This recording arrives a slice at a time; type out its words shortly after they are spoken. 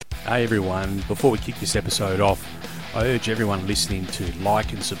Hey everyone, before we kick this episode off, I urge everyone listening to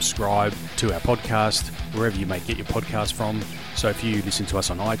like and subscribe to our podcast wherever you may get your podcast from. So if you listen to us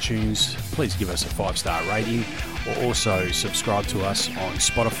on iTunes, please give us a 5-star rating, or also subscribe to us on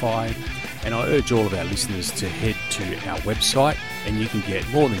Spotify. And I urge all of our listeners to head to our website, and you can get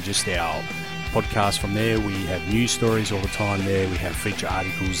more than just our podcast from there. We have news stories all the time there. We have feature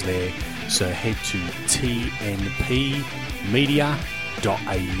articles there. So head to tnpmedia.au.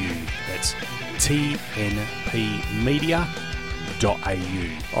 That's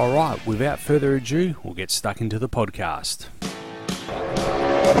tnpmedia.au. All right, without further ado, we'll get stuck into the podcast.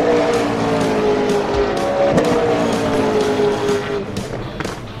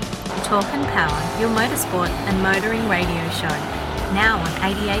 Talk and Power, your motorsport and motoring radio show. Now on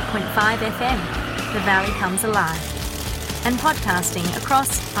 88.5 FM, The Valley Comes Alive. And podcasting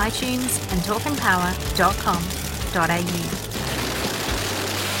across iTunes and talkandpower.com.au.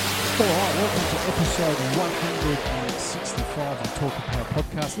 All right, welcome to episode 165 of Talk and Power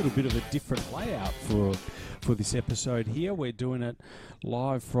podcast. A little bit of a different layout for this episode here. We're doing it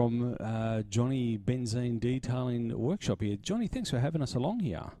live from Johnny Benzine Detailing Workshop here. Johnny, thanks for having us along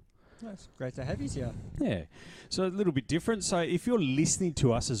here. It's great to have you here. Yeah, so a little bit different. So if you're listening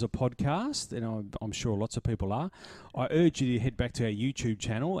to us as a podcast, and I'm sure lots of people are, I urge you to head back to our YouTube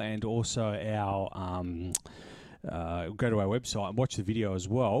channel and also our go to our website and watch the video as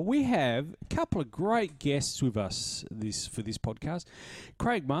well. We have a couple of great guests with us for this podcast.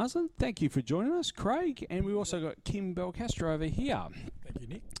 Craig Marsland, thank you for joining us, Craig. And we also got Kim Belcastro over here. Thank you,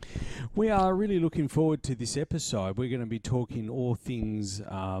 Nick. We are really looking forward to this episode. We're going to be talking all things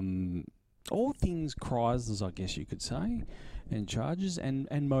Chryslers, I guess you could say, and Chargers and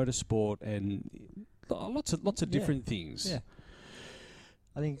motorsport and lots of different things. Yeah.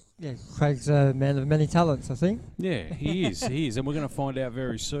 I think, Craig's a man of many talents, I think. Yeah, he is, and we're going to find out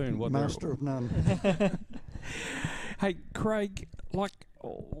very soon. What Master of none. Hey, Craig,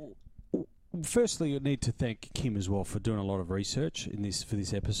 firstly, you need to thank Kim as well for doing a lot of research for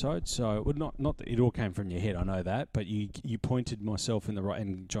this episode. So, not that it all came from your head, I know that, but you pointed myself in the right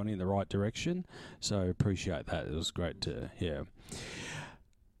and Johnny in the right direction. So, appreciate that. It was great to hear.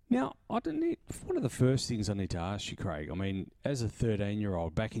 Now, one of the first things I need to ask you, Craig, I mean, as a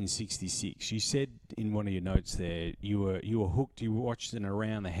 13-year-old back in '66, you said in one of your notes there you were hooked, you watched an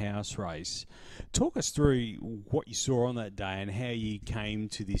around the house race. Talk us through what you saw on that day and how you came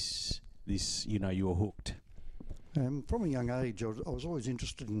to this you were hooked. From a young age, I was always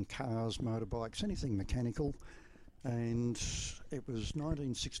interested in cars, motorbikes, anything mechanical. And it was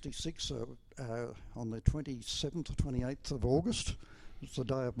 1966, on the 27th or 28th of August. It's the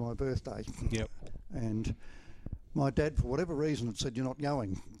day of my birthday. Yep. And my dad, for whatever reason, had said, "You're not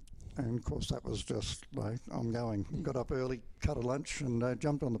going." And of course, that was just like, I'm going. Got up early, cut a lunch, and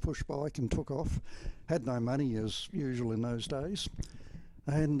jumped on the push bike and took off. Had no money, as usual in those days.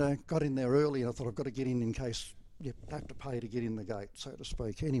 And got in there early, and I thought, I've got to get in case you have to pay to get in the gate, so to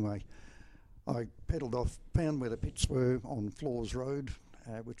speak. Anyway, I pedalled off, found where the pits were on Floors Road,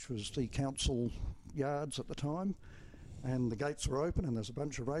 which was the council yards at the time. And the gates were open and there's a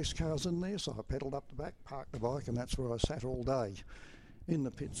bunch of race cars in there, so I pedalled up the back, parked the bike, and that's where I sat all day in the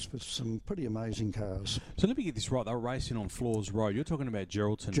pits with some pretty amazing cars. So let me get this right, they were racing on Floors Road. You're talking about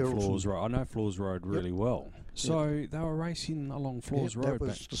Geraldton. Floors Road. I know Floors Road really well. So they were racing along Floors Road. That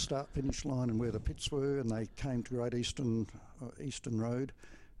was the start-finish line and where the pits were, and they came to Great Eastern Road,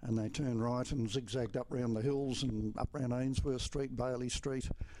 and they turned right and zigzagged up round the hills and up round Ainsworth Street, Bailey Street,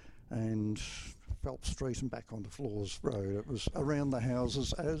 and Phelps Street and back onto Floors Road. It was around the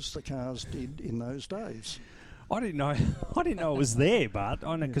houses as the cars did in those days. I didn't know it was there, but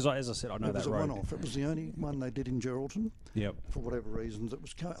I know because as I said, I know that road. It was a one-off. It was the only one they did in Geraldton. Yep. For whatever reasons,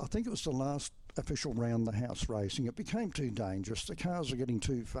 I think it was the last official round the house racing. It became too dangerous. The cars were getting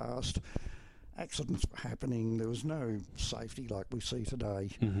too fast. Accidents were happening. There was no safety like we see today.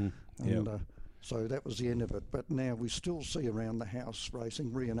 Mm-hmm. And so that was the end of it. But now we still see around the house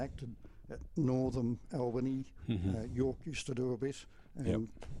racing reenacted at Northam, Albany. Mm-hmm. York used to do a bit, and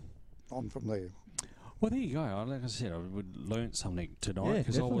on from there. Well, there you go. Like I said, I would learn something tonight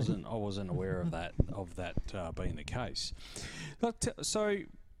because I wasn't aware of that being the case. So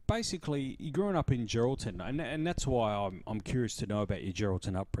basically, you're growing up in Geraldton, and that's why I'm curious to know about your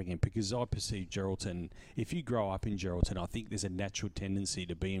Geraldton upbringing, because I perceive Geraldton. If you grow up in Geraldton, I think there's a natural tendency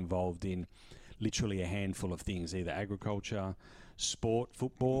to be involved in literally a handful of things, either agriculture, sport,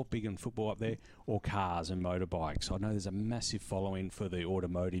 football, big in football up there, or cars and motorbikes? I know there's a massive following for the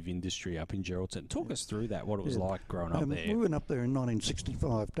automotive industry up in Geraldton. Talk us through that, what it was like growing up there. We went up there in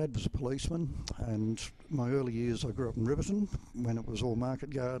 1965. Dad was a policeman, and my early years I grew up in Riverton when it was all market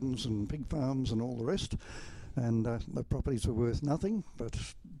gardens and pig farms and all the rest. And the properties were worth nothing, but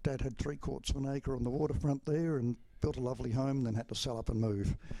Dad had 3/4 of an acre on the waterfront there and built a lovely home, and then had to sell up and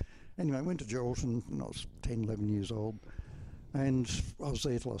move. Anyway, I went to Geraldton when I was 10, 11 years old, and I was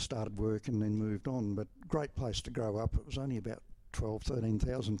there till I started work and then moved on. But great place to grow up. It was only about 12,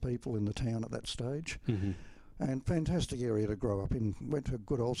 13,000 people in the town at that stage. Mm-hmm. And fantastic area to grow up in. Went to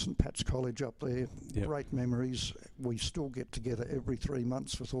good old St Pat's College up there. Yep. Great memories. We still get together every 3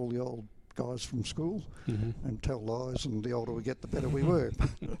 months with all the old guys from school and tell lies, and the older we get, the better we were.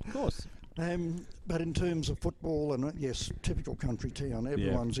 Of course. But in terms of football, and yes, typical country town,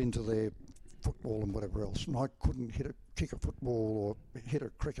 everyone's into their football and whatever else, and I couldn't kick a football or hit a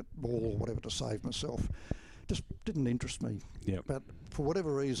cricket ball or whatever to save myself. Just didn't interest me. Yep. But for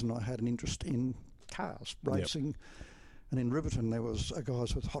whatever reason, I had an interest in cars, racing. Yep. And in Riverton, there was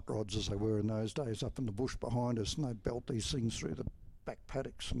guys with hot rods, as they were in those days, up in the bush behind us, and they'd belt these things through the back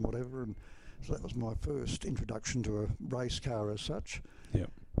paddocks and whatever. And so that was my first introduction to a race car as such. Yep.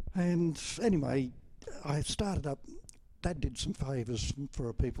 And anyway, I started up. Dad did some favours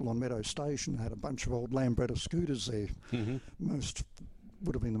for people on Meadow Station. Had a bunch of old Lambretta scooters there.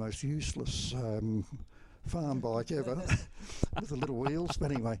 Would have been the most useless farm bike ever with the little wheels.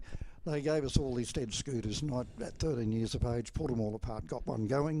 But anyway, they gave us all these dead scooters, and I, at 13 years of age, pulled them all apart, got one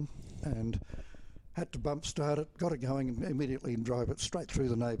going, and had to bump start it, got it going, and immediately drove it straight through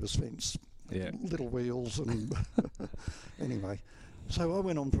the neighbour's fence. Yeah. Little wheels, and anyway. So I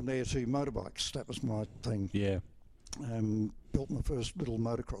went on from there to motorbikes. That was my thing. Yeah. Built my first little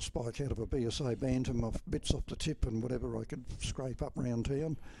motocross bike out of a BSA Bantam, off bits off the tip and whatever I could scrape up around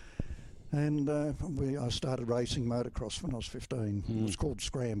town. And I started racing motocross when I was 15. It was called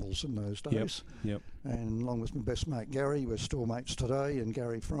Scrambles in those days. Yep. And along with my best mate Gary, we're still mates today, and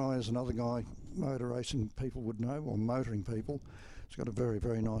Gary Fry is another guy motor racing people would know, or motoring people. He's got a very,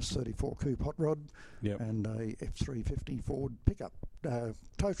 very nice 34 coupe hot rod and a F350 Ford pickup,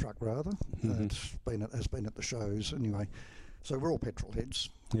 tow truck rather. That's has been at the shows anyway. So we're all petrol heads.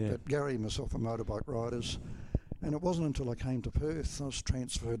 Yeah. But Gary and myself are motorbike riders. And it wasn't until I came to Perth, I was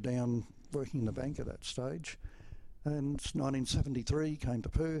transferred down working in the bank at that stage. And 1973 came to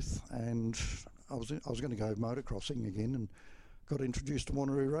Perth, and I was going to go motocrossing again, and got introduced to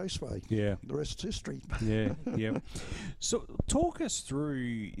Wanneroo Raceway. Yeah. The rest's history. Yeah. So talk us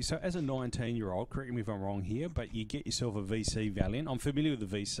through, so as a 19-year-old, correct me if I'm wrong here, but you get yourself a VC Valiant. I'm familiar with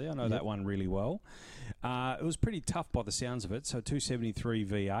the VC. I know that one really well. It was pretty tough by the sounds of it, so 273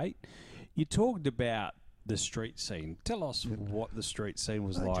 V8. You talked about the street scene. Tell us what the street scene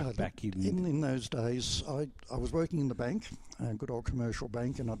was like back in those days. I was working in the bank, a good old commercial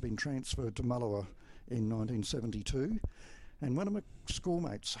bank, and I'd been transferred to Mullewa in 1972. And one of my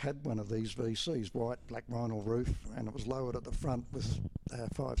schoolmates had one of these VCs, white, black vinyl roof, and it was lowered at the front with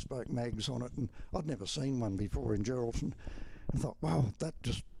 5-spoke mags on it. And I'd never seen one before in Geraldton. And I thought, wow, that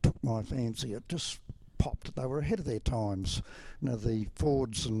just took my fancy. It just popped. They were ahead of their times. You know, the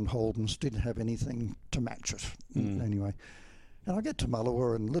Fords and Holdens didn't have anything to match it anyway. And I get to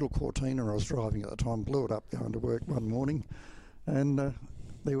Mullewa, and little Cortina I was driving at the time blew it up going to work one morning, and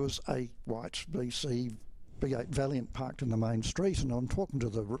there was a white VC V8 Valiant parked in the main street, and I'm talking to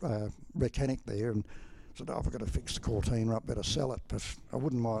the mechanic there, and said, I've got to fix the Cortina up, better sell it, but I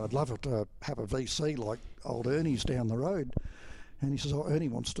wouldn't mind, I'd love it to have a VC like old Ernie's down the road. And he says, Ernie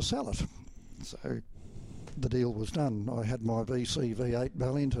wants to sell it. So the deal was done. I had my VC V8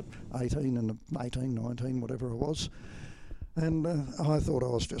 Valiant at 18, 19, whatever I was, and I thought I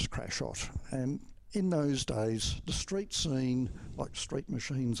was just crash hot. And in those days, the street scene, like street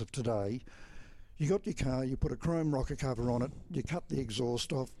machines of today, you got your car, you put a chrome rocker cover on it, you cut the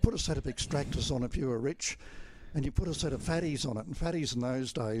exhaust off, put a set of extractors on if you were rich, and you put a set of fatties on it. And fatties in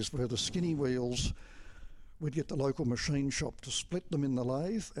those days were the skinny wheels. We'd get the local machine shop to split them in the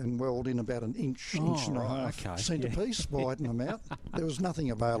lathe and weld in about an inch and a half centrepiece, widen them out. There was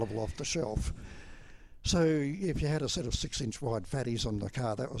nothing available off the shelf. So if you had a set of 6-inch wide fatties on the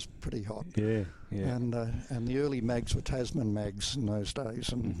car, that was pretty hot. Yeah. And the early mags were Tasman mags in those days,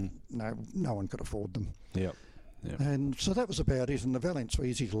 and no one could afford them. Yep. And so that was about it. And the Valiants were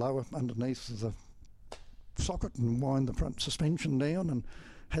easy to lower underneath the socket and wind the front suspension down, and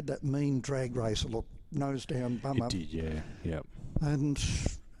had that mean drag racer look, nose down, bum up. It did, yeah. And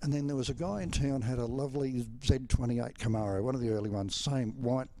then there was a guy in town had a lovely Z28 Camaro, one of the early ones, same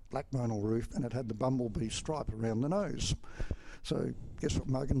white, black vinyl roof, and it had the bumblebee stripe around the nose. So guess what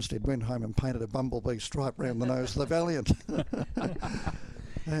Muggins did? Went home and painted a bumblebee stripe round the nose of the Valiant.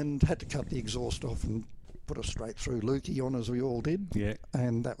 And had to cut the exhaust off and put a straight through lukey on, as we all did. Yeah.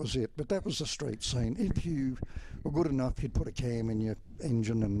 And that was it. But that was the street scene. If you were good enough, you'd put a cam in your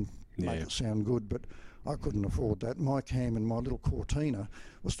engine and make it sound good. But I couldn't afford that. My cam in my little Cortina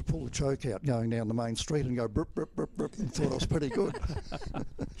was to pull the choke out going down the main street and go brip, brip, brip, brip, and thought I was pretty good.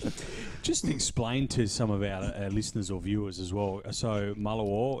 Just explain to some of our listeners or viewers as well. So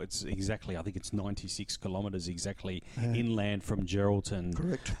Mullawa, it's exactly, I think it's 96 kilometres exactly inland from Geraldton.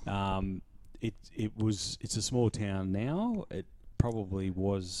 Correct. It's a small town now. It probably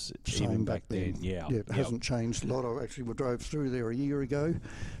was Same even back then. Yeah, it hasn't changed a lot. I actually drove through there a year ago.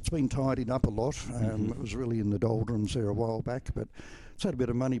 It's been tidied up a lot. It was really in the doldrums there a while back, but it's had a bit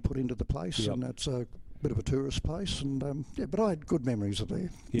of money put into the place, and it's a bit of a tourist place. And but I had good memories of there.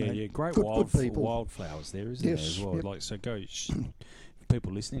 Yeah, great good people. wildflowers there, isn't there as well? Yep. Like, so go.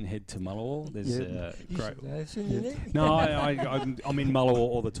 People listening, head to Mullawa. There's great. No, I'm in Mullawa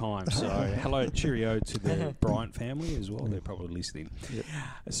all the time. So hello, cheerio to the Bryant family as well. They're probably listening. Yep.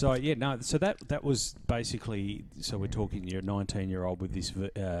 So so that was basically. So we're talking you're a 19-year-old with this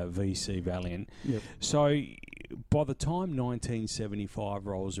VC Valiant. Yep. So by the time 1975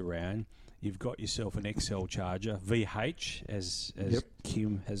 rolls around, you've got yourself an XL Charger, VH, as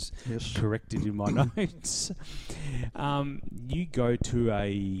Kim has corrected in my notes. You go to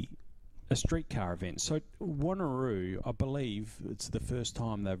a streetcar event. So Wanneroo, I believe it's the first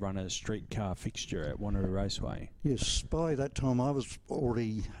time they've run a streetcar fixture at Wanneroo Raceway. Yes, by that time I was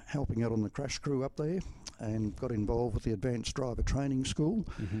already helping out on the crash crew up there and got involved with the Advanced Driver Training School,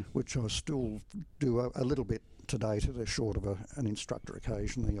 which I still do a little bit today. They're short of an instructor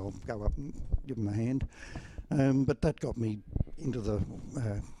occasionally. I'll go up and give them a hand. But that got me into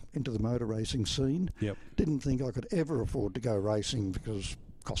the motor racing scene. Yep. Didn't think I could ever afford to go racing because it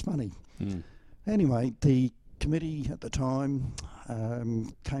cost money. Anyway, the committee at the time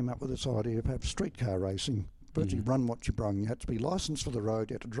came up with this idea of have streetcar racing. Virtually run what you brung. You had to be licensed for the road,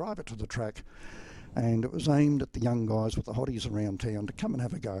 you had to drive it to the track, and it was aimed at the young guys with the hotties around town to come and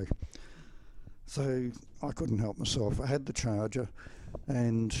have a go. So I couldn't help myself. I had the Charger,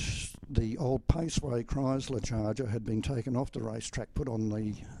 and the old Paceway Chrysler Charger had been taken off the racetrack, put on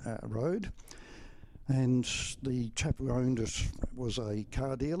the road, and the chap who owned it was a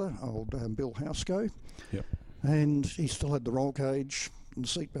car dealer, old Bill Housego, and he still had the roll cage and the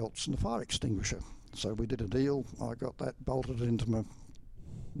seat belts and the fire extinguisher. So we did a deal. I got that bolted into my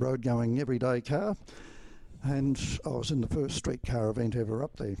road-going everyday car, and I was in the first streetcar event ever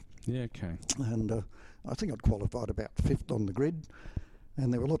up there. Yeah, okay. And I think I'd qualified about 5th on the grid,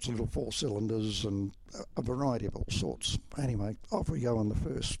 and there were lots of little 4-cylinders and a variety of all sorts. Anyway, off we go on the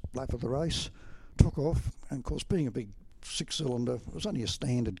first lap of the race, took off, and of course being a big 6-cylinder, it was only a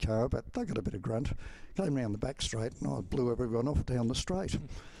standard car, but they got a bit of grunt. Came round the back straight, and I blew everyone off down the straight.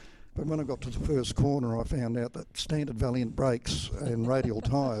 But when I got to the first corner, I found out that standard Valiant brakes and radial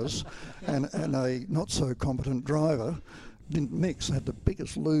tyres and a not-so-competent driver didn't mix. I had the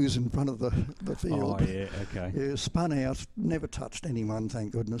biggest lose in front of the field. Oh, yeah, okay. Yeah, spun out, never touched anyone,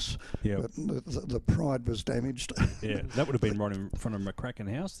 thank goodness. Yeah. But the pride was damaged. Yeah, that would have been right in front of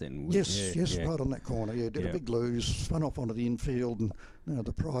McCracken House then. Yes, right on that corner. Yeah, did a big lose, spun off onto the infield, and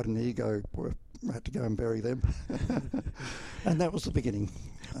the pride and ego had to go and bury them. And that was the beginning.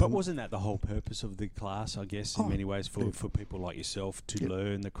 But wasn't that the whole purpose of the class, I guess, in many ways, for people like yourself to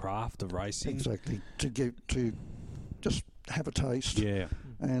learn the craft of racing? Exactly, to just have a taste. Yeah.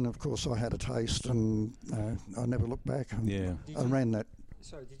 And of course I had a taste, and I never looked back. I ran that.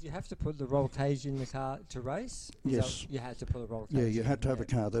 Sorry, did you have to put the roll cage in the car to race? Yes. You had to put a roll cage. Yeah, you had to have a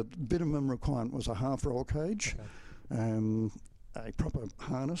car. The minimum requirement was a half roll cage, a proper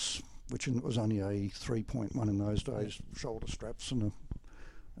harness, which was only a 3.1 in those days, shoulder straps and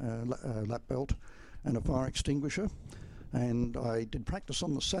a lap belt, and a fire extinguisher. And I did practice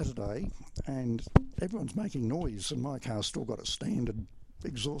on the Saturday, and everyone's making noise, and my car's still got a standard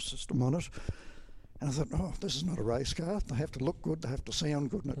exhaust system on it. And I thought, oh, this is not a race car. They have to look good, they have to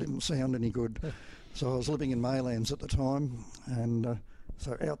sound good, and it didn't sound any good. So I was living in Maylands at the time, and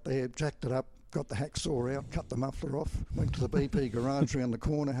so out there, jacked it up, got the hacksaw out, cut the muffler off, went to the BP garage around the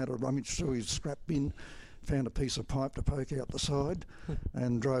corner, had a rummage through his scrap bin, found a piece of pipe to poke out the side,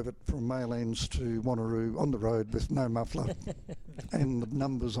 and drove it from Maylands to Wanneroo on the road with no muffler and the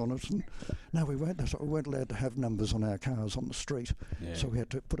numbers on it. And no, we weren't allowed to have numbers on our cars on the street, so we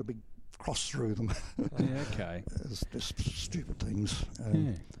had to put a big cross through them. Okay. It's just stupid things.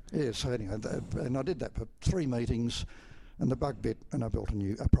 So anyway, and I did that for 3 meetings, and the bug bit, and I built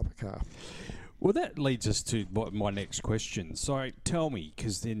a proper car. Well, that leads us to my next question. So tell me,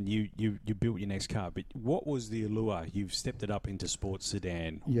 because then you built your next car, but what was the allure? You've stepped it up into Sports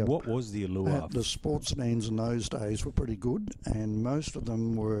Sedan. Yep. What was the allure? The Sports Sedans in those days were pretty good, and most of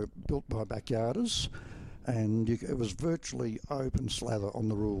them were built by backyarders, and it was virtually open slather on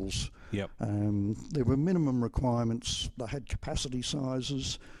the rules. Yep. There were minimum requirements. They had capacity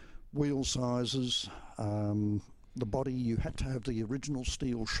sizes, wheel sizes. The body, you had to have the original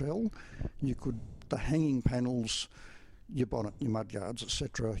steel shell. The hanging panels, your bonnet, your mudguards,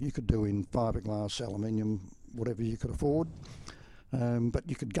 etc. You could do in fiberglass, aluminium, whatever you could afford. But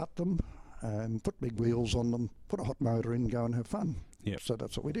you could gut them, put big wheels on them, put a hot motor in, go and have fun. Yep. So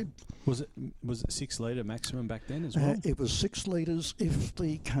that's what we did. Was it 6 litre maximum back then as well? It was 6 litres if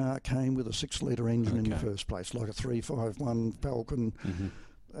the car came with a 6 litre engine in the first place, like a 351 Falcon. Mm-hmm.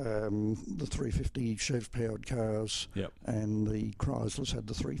 The 350 Chev-powered cars, yep. and the Chryslers had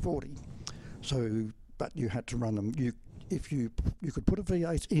the 340. So, but you had to run them. You could put a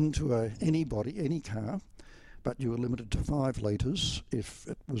V8 into any car, but you were limited to 5 litres if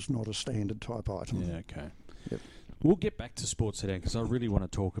it was not a standard type item. Yeah, okay. Yep. We'll get back to Sports Sedan because I really want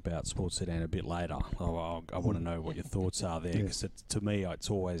to talk about Sports Sedan a bit later. I want to know what your thoughts are there because to me, it's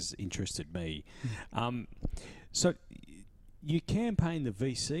always interested me. So you campaigned the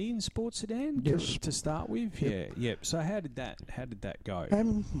VC in Sports Sedan to start with? Yep. Yeah. So how did that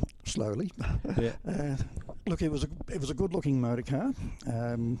go? Slowly. Yeah. Look, it was a good-looking motor car.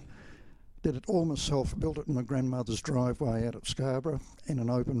 Did it all myself. Built it in my grandmother's driveway out at Scarborough in an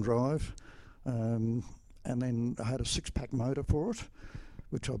open drive. And then I had a 6-pack motor for it,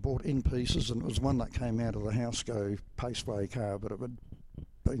 which I bought in pieces, and it was one that came out of the Housego Paceway car, but it had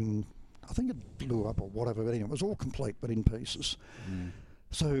been, I think it blew up or whatever, but anyway, it was all complete but in pieces.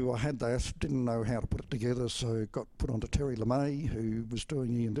 So I had that, didn't know how to put it together, so got put onto Terry LeMay, who was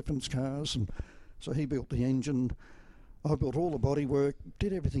doing Ian Diffen's cars, and so he built the engine. I built all the bodywork,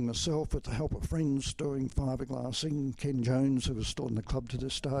 did everything myself with the help of friends doing fiberglassing, Ken Jones, who was still in the club to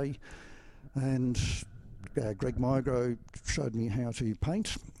this day, and Greg Migro showed me how to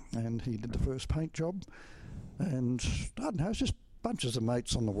paint, and he did the first paint job. And I don't know, it's just bunches of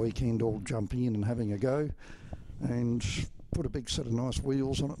mates on the weekend all jumping in and having a go, and put a big set of nice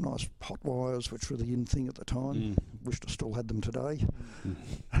wheels on it, nice hot wires, which were the in thing at the time. Wished I still had them today.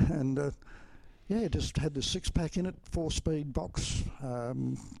 And just had this 6-pack in it, 4-speed box.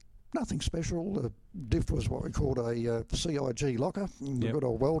 Nothing special. The diff was what we called a CIG locker, the good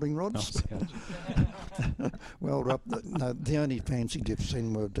old welding rods. Weld up. The only fancy diffs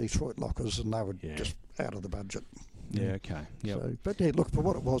in were Detroit lockers, and they were just out of the budget. Yeah, okay. Yep. So, but yeah, look, for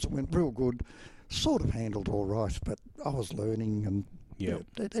what it was, it went real good. Sort of handled all right, but I was learning, and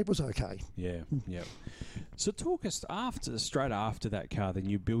it was okay. Yeah. So talk us straight after that car, then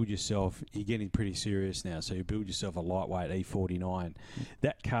you build yourself, you're getting pretty serious now, so you build yourself a lightweight E49.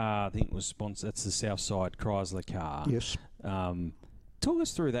 That car, I think, was sponsored, that's the Southside Chrysler car. Yes. Talk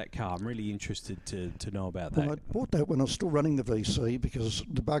us through that car. I'm really interested to know about that. Well, I bought that when I was still running the VC because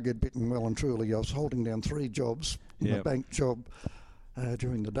the bug had bitten well and truly. I was holding down 3 jobs. My bank job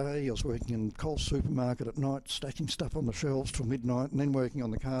during the day, I was working in Coles supermarket at night, stacking stuff on the shelves till midnight, and then working on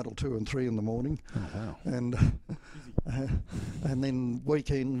the car till 2 and 3 in the morning. Oh, wow. And then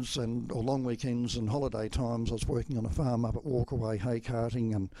weekends or long weekends and holiday times, I was working on a farm up at Walkaway, hay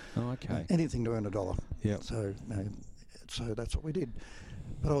carting, and anything to earn $1. Yeah. So that's what we did.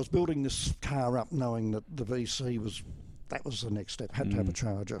 But I was building this car up knowing that the VC was the next step. Had to have a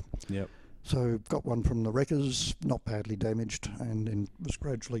charger. Yep. So got one from the wreckers, not badly damaged, and then was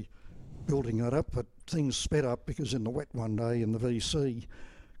gradually building that up. But things sped up because in the wet one day in the VC,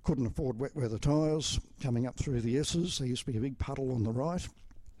 couldn't afford wet weather tyres coming up through the S's. There used to be a big puddle on the right.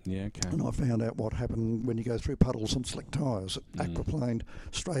 Yeah, okay. And I found out what happened when you go through puddles on slick tyres. It aquaplaned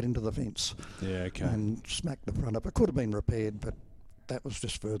straight into the fence. Yeah, okay. And smacked the front up. It could have been repaired, but that was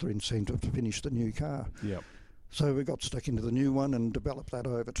just further incentive to finish the new car. Yep. So we got stuck into the new one and developed that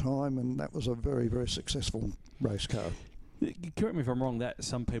over time, and that was a very, very successful race car. Correct me if I'm wrong, that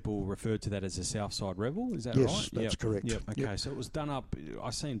some people refer to that as a Southside Rebel, is that right? Yes, that's correct. Yep. Okay, so it was done up, I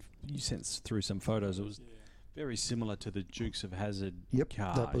seen you sent through some photos, it was very similar to the Dukes of Hazzard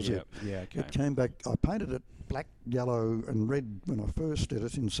car. That was it. Yeah, okay. It came back, I painted it black, yellow and red when I first did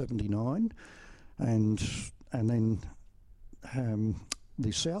it in 79, and then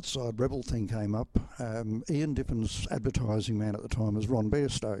the Southside Rebel thing came up. Ian Diffen's advertising man at the time was Ron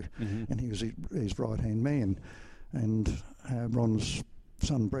Bairstow, and he was his right-hand man. And Ron's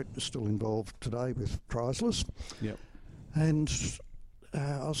son Brett is still involved today with Chryslers. Yep. And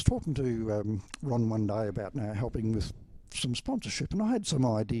I was talking to Ron one day about helping with some sponsorship, and I had some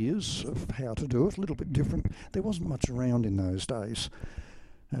ideas of how to do it, a little bit different. There wasn't much around in those days,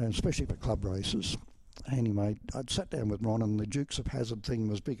 especially for club races. Anyway, I'd sat down with Ron, and the Dukes of Hazzard thing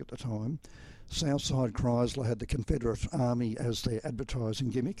was big at the time. Southside Chrysler had the Confederate Army as their advertising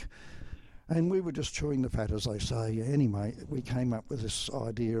gimmick, and we were just chewing the fat, as they say. Anyway, we came up with this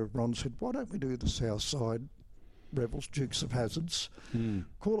idea. Ron said, why don't we do the Southside Rebels, Dukes of Hazards,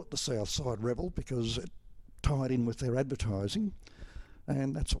 call it the Southside Rebel, because it tied in with their advertising,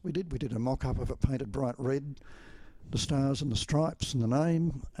 and that's what we did. We did a mock-up of it painted bright red, the stars and the stripes and the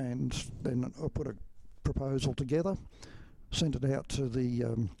name, and then I put a proposal together, sent it out to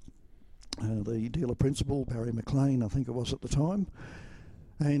the dealer principal, Barry McLean, I think it was at the time,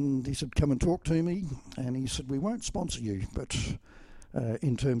 and he said, come and talk to me, and he said, we won't sponsor you, but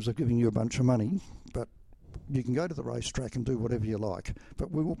in terms of giving you a bunch of money, but you can go to the racetrack and do whatever you like,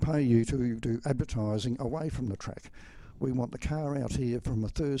 but we will pay you to do advertising away from the track. We want the car out here from a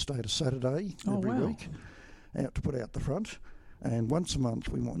Thursday to Saturday every week, out to put out the front, and once a month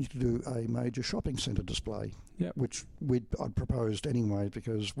we want you to do a major shopping centre display, which I'd proposed anyway,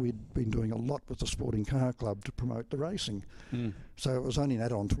 because we'd been doing a lot with the Sporting Car Club to promote the racing. So it was only an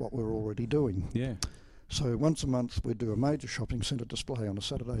add-on to what we were already doing. So once a month we'd do a major shopping centre display on a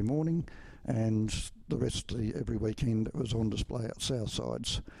Saturday morning, and the rest of every weekend it was on display at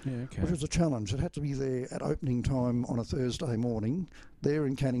Southside's, which was a challenge. It had to be there at opening time on a Thursday morning, there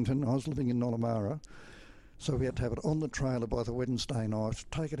in Cannington. I was living in Nollamara, so we had to have it on the trailer by the Wednesday night,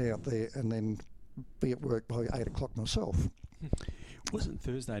 take it out there, and then be at work by 8 o'clock myself. Wasn't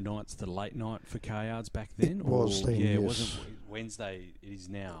Thursday nights the late night for car yards back then? It was then, yeah, yes. It wasn't Wednesday, it is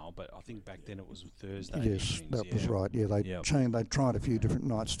now, but I think back then it was Thursday. Yes, evenings, that was right. Yeah, they tried a few different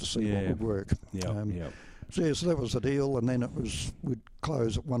nights to see what would work. So that was the deal, and then we'd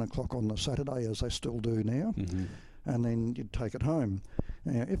close at 1 o'clock on the Saturday, as they still do now, and then you'd take it home.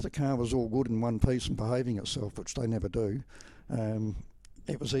 Now, if the car was all good in one piece and behaving itself, which they never do,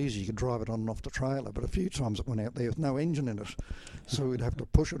 it was easy. You could drive it on and off the trailer, but a few times it went out there with no engine in it, so we'd have to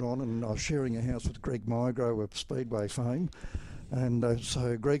push it on. And I was sharing a house with Greg Migro of Speedway fame, and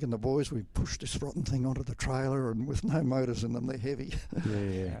so Greg and the boys, we pushed this rotten thing onto the trailer, and with no motors in them, they're heavy.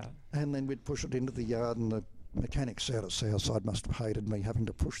 And then we'd push it into the yard, and the mechanics out at Southside must have hated me having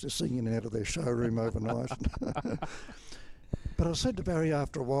to push this thing in and out of their showroom overnight. But I said to Barry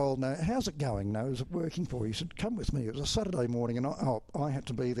after a while, now, how's it going? Now, is it working for you? He said, come with me. It was a Saturday morning, and I had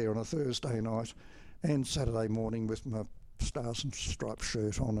to be there on a Thursday night and Saturday morning with my Stars and Stripes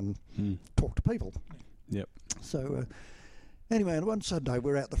shirt on and talk to people. So anyway, and one Saturday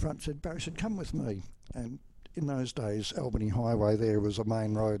we're out the front, Barry said, come with me. And in those days, Albany Highway there was a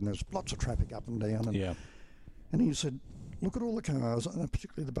main road, and there's lots of traffic up and down. And he said, look at all the cars, and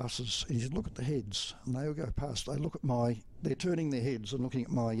particularly the buses, and you should look at the heads, and they will go past, they're turning their heads and looking at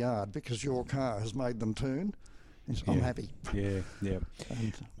my yard because your car has made them turn. And he said, I'm happy.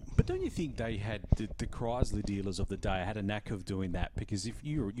 But don't you think they had, the Chrysler dealers of the day had a knack of doing that? Because if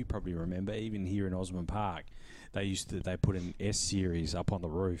you probably remember, even here in Osborne Park, they put an S-Series up on the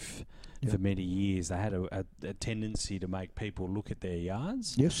roof for many years. They had a tendency to make people look at their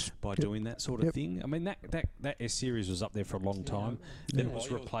yards by doing that sort of thing. I mean, that S-Series was up there for a long time. Then it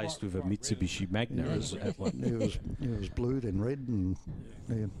was replaced with a Mitsubishi Magna. It was blue, then red, and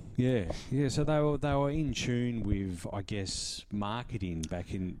So they were in tune with, I guess, marketing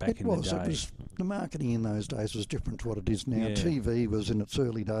back in the day. The marketing in those days was different to what it is now. TV was in its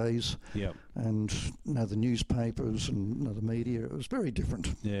early days, and the newspapers and the media. It was very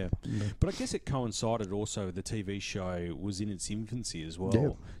different. But I guess it coincided also with the TV show was in its infancy as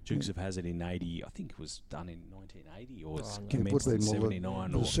well. Dukes of Hazzard in 80, I think it was done in 1980 or commenced in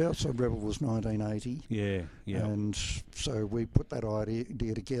 79. The Southside Rebel was 1980. And so we put that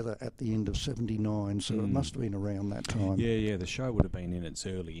idea together at the end of 79, so it must have been around that time. The show would have been in its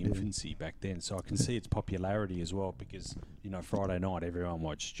early infancy back then, so I can see its popularity as well, because, Friday night everyone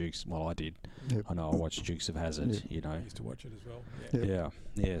watched Dukes. Well, I did. I know I watched Dukes of Hazzard, I used to watch it as well. I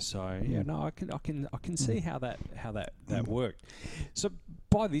can see how that worked. So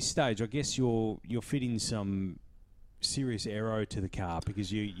by this stage, I guess you're fitting some serious aero to the car, because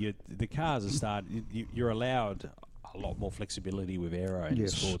the cars you're allowed a lot more flexibility with aero in the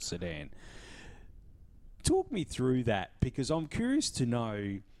sports sedan. Talk me through that, because I'm curious to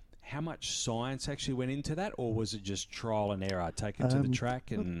know how much science actually went into that, or was it just trial and error? Take it to the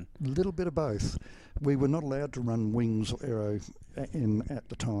track and a little bit of both. We were not allowed to run wings or aero at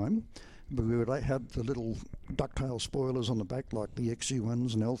the time, but we had the little ducktail spoilers on the back, like the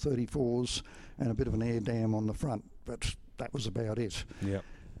XU1s and L34s, and a bit of an air dam on the front, but that was about it.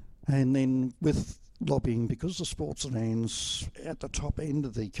 And then with lobbying, because the sports sedans at the top end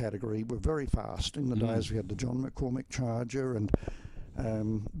of the category were very fast. In the days we had the John McCormicks Charger and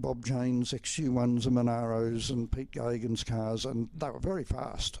Bob Jane's XU1s and Monaros and Pete Gagan's cars, and they were very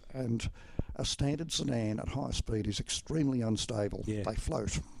fast. And a standard sedan at high speed is extremely unstable. Yeah. They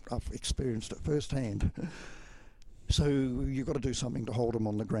float. I've experienced it firsthand. So you've got to do something to hold them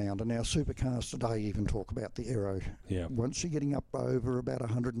on the ground. And now supercars today even talk about the aero. Yeah. Once you're getting up over about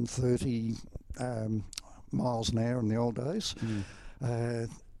 130 miles an hour in the old days,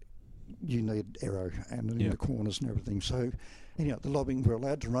 you need aero and in the corners and everything. So anyhow, the lobbying, we're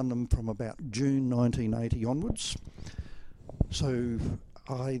allowed to run them from about June 1980 onwards. So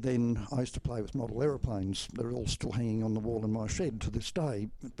I used to play with model aeroplanes. They're all still hanging on the wall in my shed to this day,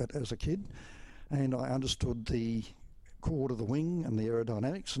 but as a kid. And I understood the chord of the wing and the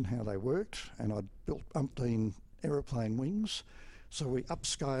aerodynamics and how they worked, and I'd built umpteen aeroplane wings. So we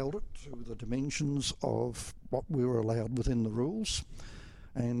upscaled it to the dimensions of what we were allowed within the rules.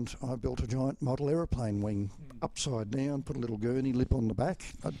 And I built a giant model aeroplane wing upside down, put a little gurney lip on the back.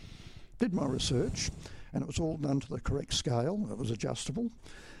 I did my research, and it was all done to the correct scale. It was adjustable.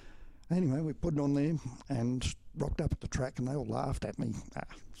 Anyway, we put it on there and rocked up at the track, and they all laughed at me.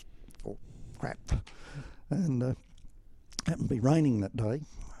 Oh, crap. And happened to be raining that day,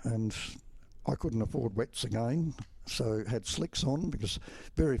 and I couldn't afford wets again, so had slicks on, because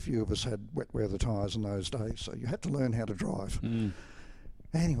very few of us had wet weather tyres in those days, so you had to learn how to drive.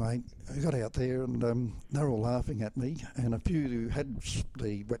 Anyway, I got out there, and they were all laughing at me, and a few who had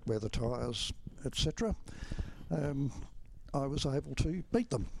the wet weather tyres, etc., I was able to beat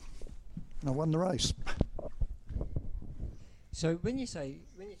them. I won the race. So when you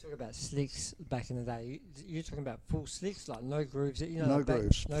talk about slicks back in the day, you're talking about full slicks, like no grooves, No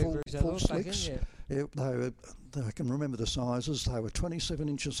grooves. Full slicks. I can remember the sizes. They were 27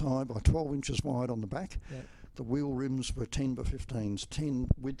 inches high by 12 inches wide on the back. Yep. The wheel rims were 10 by 15s. 10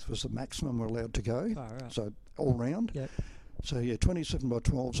 width was the maximum we're allowed to go. Oh, right. So all round. Yep. So 27 by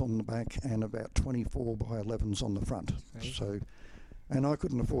 12s on the back and about 24 by 11s on the front. Great. So, and I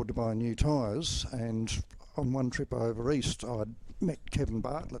couldn't afford to buy new tyres, and on one trip over east I'd met Kevin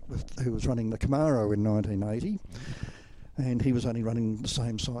Bartlett, who was running the Camaro in 1980, and he was only running the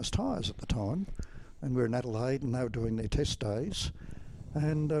same size tyres at the time, and we were in Adelaide and they were doing their test days,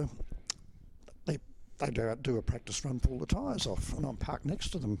 and they do a practice run, pull the tyres off, and I'm parked next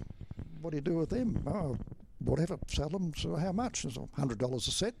to them. What do you do with them? Oh, whatever, sell them. So how much? It's $100 a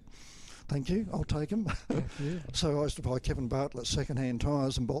set. Thank you, I'll take them. So I used to buy Kevin Bartlett's second-hand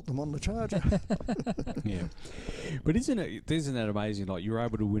tyres and bolt them on the Charger. Yeah, but isn't that amazing? Like, you're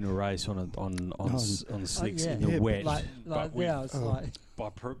able to win a race on slicks in the wet, the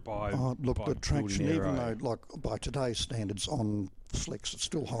traction, even though, like, by today's standards on slicks, it's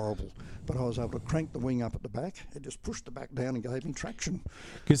still horrible. But I was able to crank the wing up at the back. It just pushed the back down and gave me traction.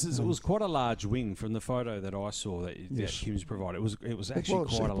 Because it was quite a large wing from the photo that I saw that Kim's provided. It was actually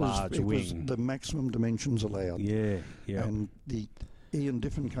quite a large wing. It was the maximum dimensions allowed. Yeah. And the Ian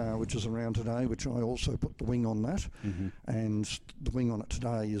Diffen car, which is around today, which I also put the wing on that, and the wing on it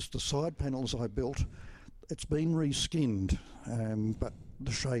today is the side panels I built. It's been reskinned, but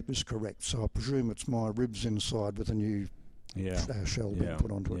the shape is correct. So I presume it's my ribs inside with a new shell being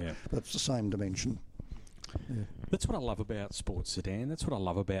put onto it. But it's the same dimension. Yeah. That's what I love about sports sedan. That's what I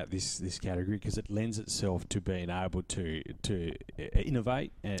love about this category, because it lends itself to being able to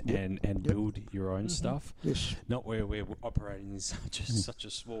innovate and build your own stuff. Yes. Not where we're operating in such a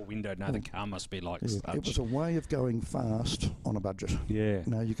small window. No, the car must be like such. It was a way of going fast on a budget. Yeah.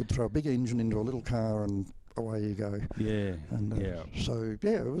 You know, you could throw a big engine into a little car and away you go. Yeah. And so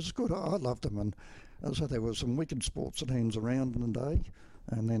it was good. I loved them, and as I said, there were some wicked sports sedans around in the day,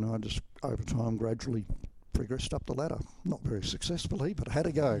 and then I just over time gradually progressed up the ladder. Not very successfully, but I had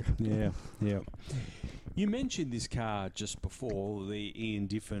a go. Yeah. You mentioned this car just before, the Ian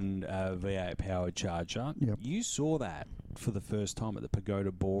Diffen V8 powered Charger. Yep. You saw that for the first time at the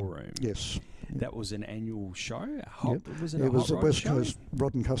Pagoda Ballroom. Yes. That was an annual show? Was it a West Coast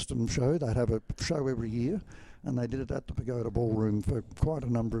Rod and Custom show. They'd have a show every year, and they did it at the Pagoda Ballroom for quite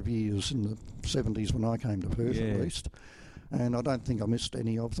a number of years in the 70s when I came to Perth at least. And I don't think I missed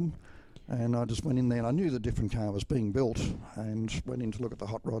any of them. And I just went in there, and I knew the different car was being built, and went in to look at the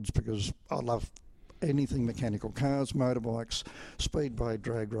hot rods, because I love anything mechanical: cars, motorbikes, speedway,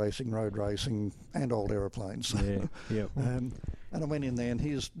 drag racing, road racing, and old aeroplanes. And I went in there, and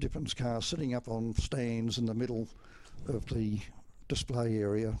here's Diffen's car sitting up on stands in the middle of the display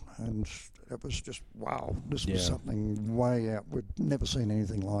area, and it was just, wow, this was something way out. We'd never seen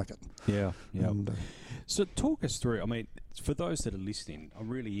anything like it. Yeah. And, So talk us through, I mean, for those that are listening, I'm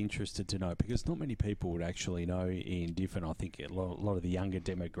really interested to know, because not many people would actually know Ian Diffen. I think a lot of the younger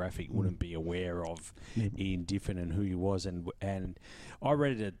demographic wouldn't be aware of Ian Diffen and who he was. And I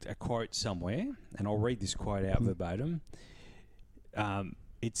read a quote somewhere, and I'll read this quote out verbatim.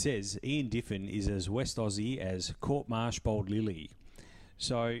 It says, Ian Diffen is as West Aussie as Court Marshbold Lily.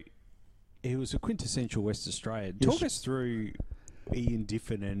 So he was a quintessential West Australian. Yes. Talk us through Ian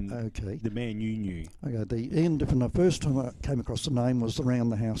Diffen and the man you knew. Okay, the Ian Diffen, the first time I came across the name was around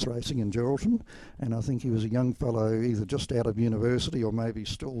the house racing in Geraldton, and I think he was a young fellow either just out of university or maybe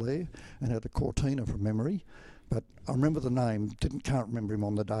still there, and had a Cortina from memory. But I remember the name, can't remember him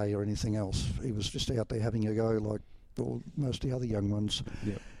on the day or anything else. He was just out there having a go like all most of the other young ones.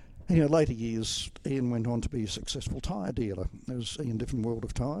 Yep. And, later years, Ian went on to be a successful tyre dealer. There was Ian Diffen World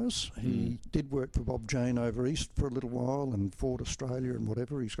of Tyres. He did work for Bob Jane over east for a little while, and Ford Australia and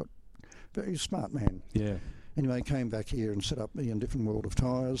whatever. He's very smart man. Yeah. Anyway, he came back here and set up Ian Diffen World of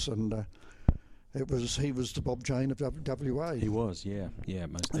Tyres, and he was the Bob Jane of WA. He was, yeah,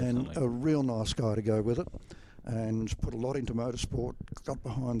 most definitely. And a real nice guy to go with it, and put a lot into motorsport, got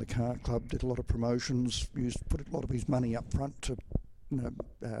behind the car club, did a lot of promotions, put a lot of his money up front to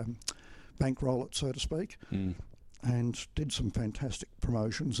bankroll it, so to speak, and did some fantastic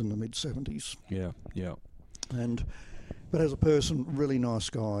promotions in the mid-70s. Yeah. But as a person, really nice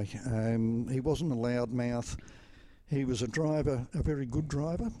guy. He wasn't a loudmouth. He was a driver, a very good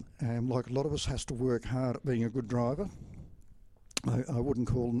driver, like a lot of us has to work hard at being a good driver. I wouldn't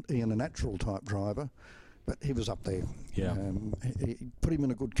call Ian a natural type driver, but he was up there. Yeah. He put him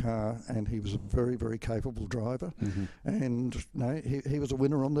in a good car, and he was a very, very capable driver. And he was a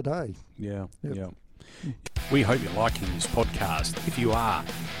winner on the day. Yeah. Yep. Yeah. We hope you're liking this podcast. If you are,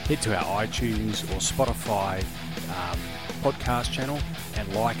 head to our iTunes or Spotify podcast channel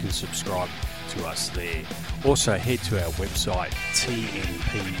and like and subscribe to us there. Also, head to our website,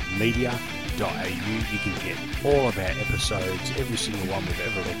 tnpmedia.au. You can get all of our episodes, every single one we've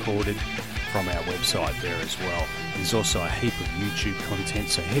ever recorded, from our website there as well. There's also a heap of YouTube content,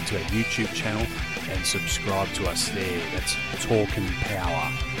 so head to our YouTube channel and subscribe to us there. That's Talk and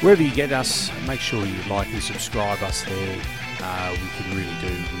Power. Wherever you get us, make sure you like and subscribe us there. We can really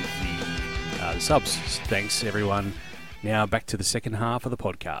do with the subs. Thanks, everyone. Now back to the second half of the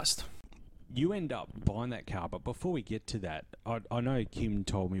podcast. You end up buying that car, but before we get to that, I know Kim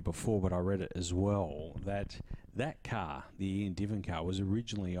told me before, but I read it as well, that car, the Ian Diffen car, was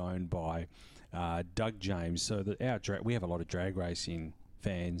originally owned by Doug James. So we have a lot of drag racing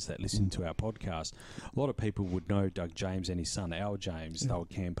fans that listen to our podcast. A lot of people would know Doug James and his son Al James. They were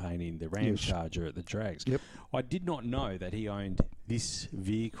campaigning the Ram Charger at the drags. Yep. I did not know that he owned this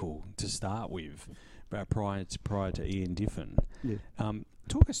vehicle to start with, prior to Ian Diffen. Yeah.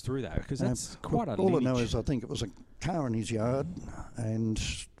 Talk us through that, because that's quite a all lineage. I know is I think it was a car in his yard, and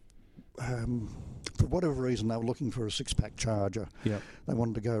for whatever reason they were looking for a six-pack Charger. Yep. They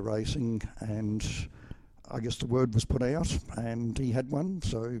wanted to go racing, and I guess the word was put out, and he had one,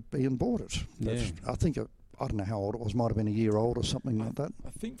 so Ian bought it. I think I don't know how old it was, might have been a year old or something like that. I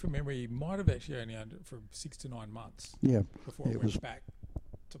think from memory, he might have actually only owned it for 6 to 9 months. Yeah. Before it went back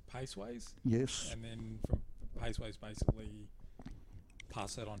to Paceways. Yes. And then from Paceways basically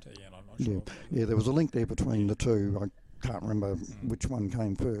pass that on to Ian, I'm not sure. Yeah, there was a link there between the two. I can't remember which one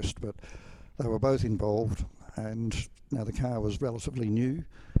came first, but they were both involved, and now the car was relatively new,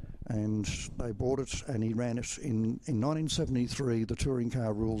 and they bought it, and he ran it in 1973. The touring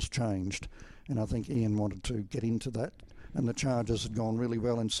car rules changed, and I think Ian wanted to get into that, and the Chargers had gone really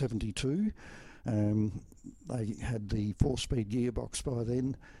well in 72. They had the 4-speed gearbox by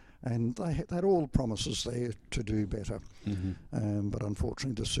then, and they had all promises there to do better. But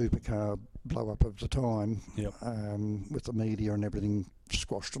unfortunately the supercar blow up of the time, with the media and everything,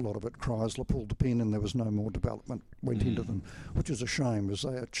 squashed a lot of it. Chrysler pulled the pin, and there was no more development went into them, which is a shame, as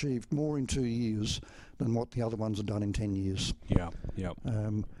they achieved more in 2 years than what the other ones had done in 10 years.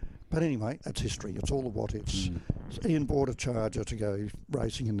 But anyway, that's history. It's all the what-ifs. So Ian bought a Charger to go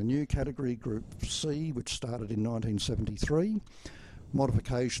racing in the new category, Group C, which started in 1973.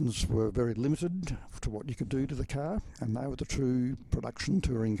 Modifications were very limited to what you could do to the car, and they were the true production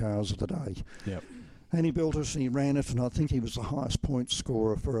touring cars of the day. Yep. And he built it, and he ran it, and I think he was the highest point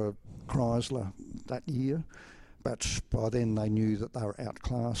scorer for a Chrysler that year. But by then they knew that they were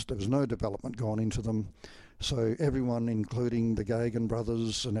outclassed. There was no development gone into them. So everyone, including the Gagan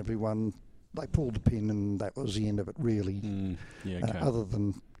brothers and everyone, they pulled the pin, and that was the end of it, really. Other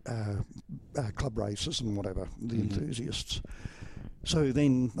than club races and whatever, the enthusiasts. So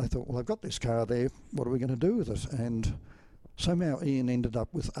then they thought, well, I've got this car there, what are we going to do with it? And somehow Ian ended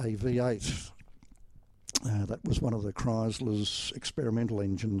up with a V8 That was one of the Chrysler's experimental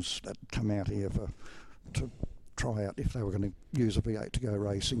engines that come out here to try out if they were going to use a V8 to go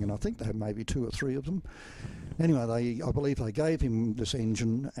racing, and I think they had maybe 2 or 3 of them. Anyway, I believe they gave him this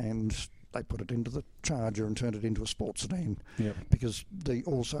engine and they put it into the Charger and turned it into a sports sedan. Yep. Because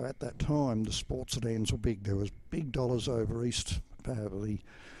also at that time the sports sedans were big. There was big dollars over east. The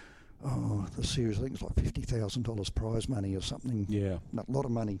series, I think it's like $50,000 prize money or something. Yeah. A lot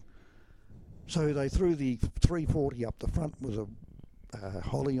of money. So they threw the 340 up the front with a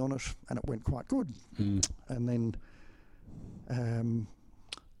Holly on it, and it went quite good. And then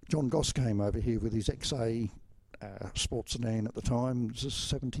John Goss came over here with his XA sports sedan at the time. It was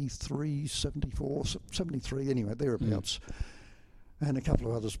 73, 74, 73, anyway, thereabouts. And a couple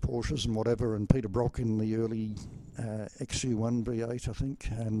of others, Porsches and whatever, and Peter Brock in the early XU1 V8, I think.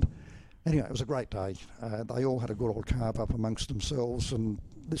 And anyway, it was a great day. They all had a good old carve up amongst themselves, and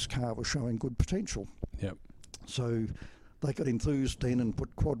this car was showing good potential. Yep. So they got enthused then and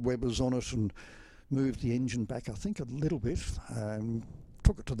put quad Webbers on it and moved the engine back, I think, a little bit.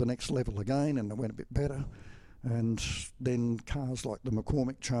 Took it to the next level again, and it went a bit better. And then cars like the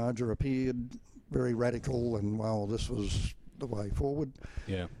McCormicks Charger appeared, very radical, and well, this was the way forward.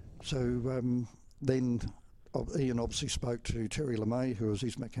 Yeah. So then Ian obviously spoke to Terry LeMay, who was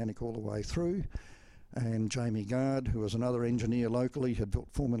his mechanic all the way through, and Jamie Gard, who was another engineer locally, had built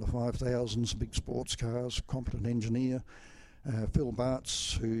Formula 5000s, big sports cars, competent engineer. Phil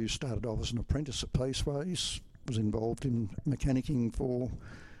Bartz, who started off as an apprentice at Paceways, was involved in mechanicking for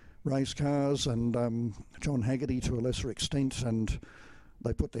race cars, and John Haggerty to a lesser extent, and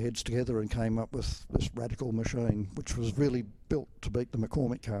they put their heads together and came up with this radical machine, which was really built to beat the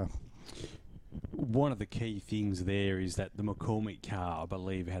McCormick car. One of the key things there is that the McCormick car, I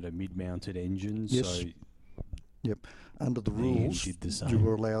believe, had a mid-mounted engine. Yes. So yep. Under the rules, did the same. you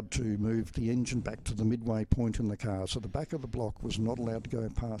were allowed to move the engine back to the midway point in the car. So the back of the block was not allowed to go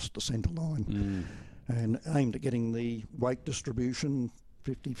past the centre line. And aimed at getting the weight distribution,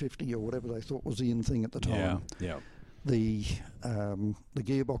 50-50 or whatever they thought was the in thing at the time. Yeah. The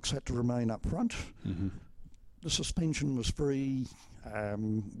gearbox had to remain up front. The suspension was free,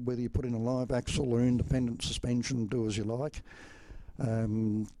 whether you put in a live axle or independent suspension, do as you like.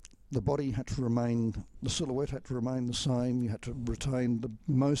 The body had to remain, the silhouette had to remain the same. You had to retain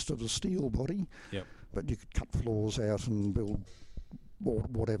most of the steel body, but you could cut floors out and build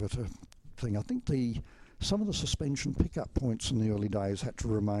whatever thing. I think some of the suspension pickup points in the early days had to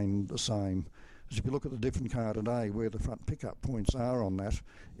remain the same. As if you look at the Diffen car today, where the front pickup points are on that,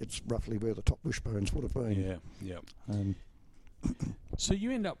 it's roughly where the top wishbones would have been. So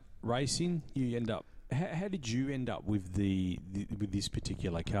you end up racing. You end up. How did you end up with with this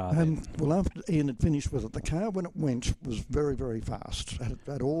particular car? Well, after Ian had finished with it, the car when it went was very, very fast. It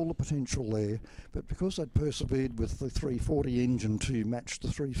had all the potential there, but because they'd persevered with the 340 engine to match the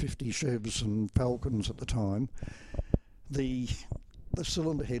 350 Chevs and Falcons at the time, the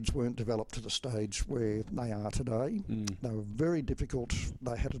cylinder heads weren't developed to the stage where they are today. They were very difficult.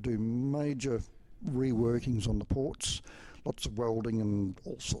 They had to do major reworkings on the ports. Lots of welding and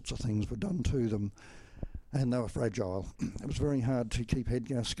all sorts of things were done to them, and they were fragile. It was very hard to keep head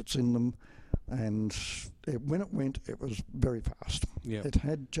gaskets in them, and when it went, it was very fast. It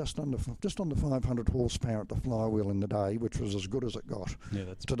had just under 500 horsepower at the flywheel in the day, which was as good as it got.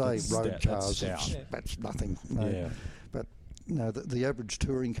 Today, road cars, that's nothing. But the average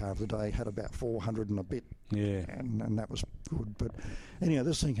touring car of the day had about 400 and a bit, and that was good. But anyhow,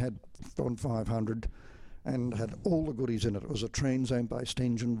 this thing had on 500 and had all the goodies in it. It was a Trans-Am-based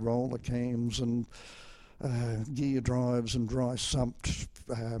engine, roller cams and gear drives and dry sumped,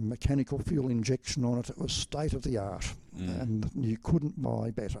 mechanical fuel injection on it. It was state of the art, and you couldn't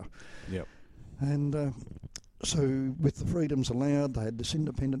buy better. And so with the freedoms allowed, they had this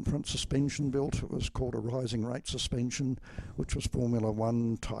independent front suspension built. It was called a rising rate suspension, which was Formula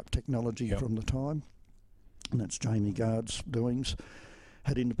 1 type technology from the time, and that's Jamie Gard's doings.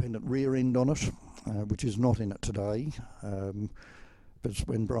 Had independent rear end on it, which is not in it today. But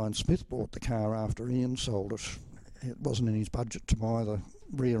when Brian Smith bought the car after Ian sold it, it wasn't in his budget to buy the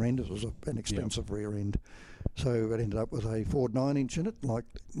rear end. It was an expensive rear end. So it ended up with a Ford 9-inch in it, like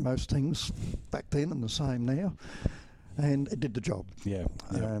most things back then and the same now. And it did the job.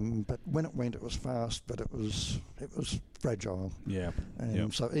 But when it went, it was fast, but it was fragile.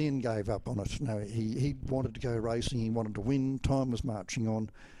 So Ian gave up on it. No, he wanted to go racing. He wanted to win. Time was marching on.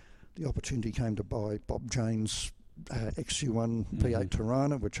 The opportunity came to buy Bob Jane's XU1 V8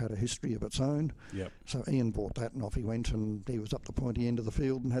 Tirana, which had a history of its own. So Ian bought that, and off he went, and he was up the pointy end of the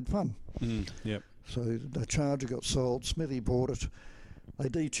field and had fun. So the Charger got sold. Smithy bought it. They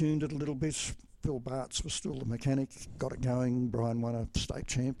detuned it a little bit. Phil Bartz was still the mechanic, got it going. Brian won a state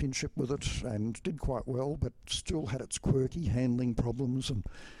championship with it and did quite well, but still had its quirky handling problems, and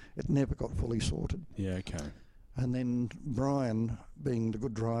it never got fully sorted. Yeah, okay. And then Brian, being the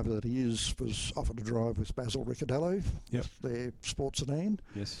good driver that he is, was offered a drive with Basil Ricciardello, Yep. their Sports Sedan.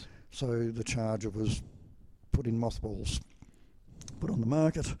 Yes. So the Charger was put in mothballs, put on the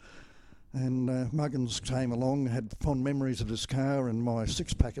market. And Muggins came along, had fond memories of this car, and my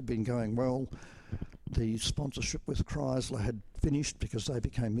six-pack had been going well. The sponsorship with Chrysler had finished because they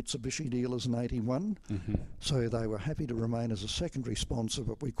became Mitsubishi dealers in 81. Mm-hmm. So they were happy to remain as a secondary sponsor,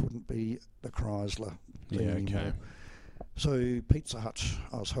 but we couldn't be the Chrysler thing anymore. Okay. So Pizza Hut,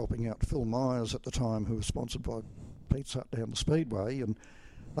 I was helping out Phil Myers at the time, who was sponsored by Pizza Hut down the Speedway, and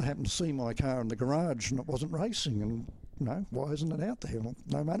they happened to see my car in the garage and it wasn't racing, and why isn't it out there? Well,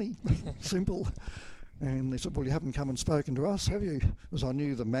 no money, simple. And they said, well, you haven't come and spoken to us, have you? Because I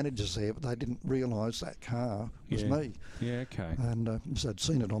knew the managers there, but they didn't realise that car was me. Yeah, okay. And so I'd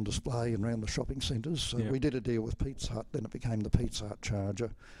seen it on display and around the shopping centres. So we did a deal with Pizza Hut, then it became the Pizza Hut Charger,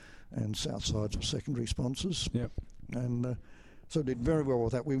 and Southside's were secondary sponsors. Yep. And so did very well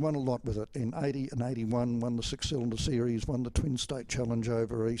with that. We won a lot with it. In 80 and 81, won the six-cylinder series, won the Twin State Challenge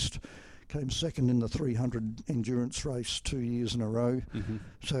over East, came second in the 300 endurance race 2 years in a row. Mm-hmm.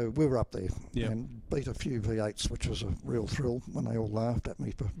 So we were up there Yep. and beat a few V8s, which was a real thrill when they all laughed at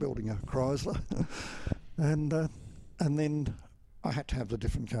me for building a Chrysler. and then I had to have the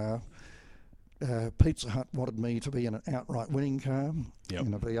different car. Pizza Hut wanted me to be in an outright winning car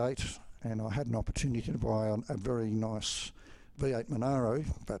in a V8, and I had an opportunity to buy a very nice V8 Monaro,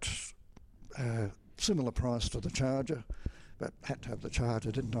 but similar price to the Charger. But had to have the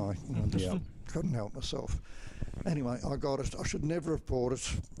Charger, didn't I? I just couldn't help myself. Anyway, I got it. I should never have bought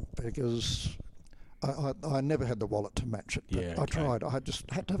it because I never had the wallet to match it. But I tried. I just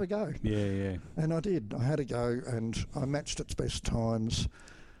had to have a go. Yeah. And I did. I had a go, and I matched its best times.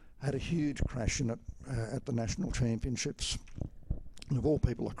 Had a huge crash in it at the National Championships. And of all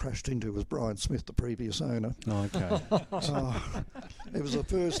people I crashed into was Brian Smith, the previous owner. Oh, okay. It was the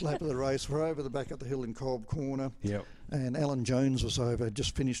first lap of the race. We're over the back of the hill in Cobb Corner. Yep. And Alan Jones was over,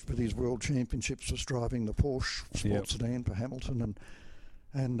 just finished with his World Championships, was driving the Porsche Sports Sedan for Hamilton,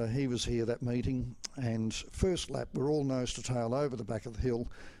 and he was here that meeting. And first lap, we're all nose to tail over the back of the hill.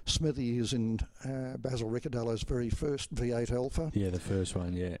 Smithy is in Basil Ricciardello's very first V8 Alpha. Yeah, the first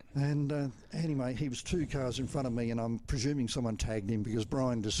one, yeah. And anyway, he was 2 cars in front of me, and I'm presuming someone tagged him because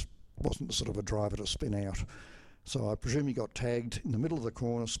Brian just wasn't the sort of a driver to spin out. So I presume he got tagged in the middle of the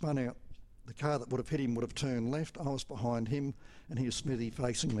corner, spun out. The car that would have hit him would have turned left. I was behind him, and here's Smithy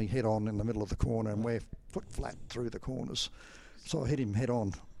facing me head on in the middle of the corner, and we're foot flat through the corners. So I hit him head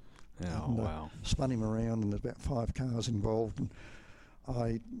on. Oh, and, wow. Spun him around, and there's about 5 cars involved. And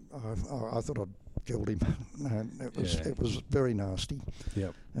I thought I'd killed him. And it was very nasty.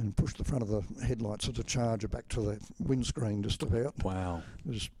 Yep. And pushed the front of the headlights of the Charger back to the windscreen just about. Wow.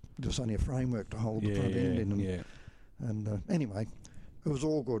 It was just only a framework to hold the front end in. And anyway, it was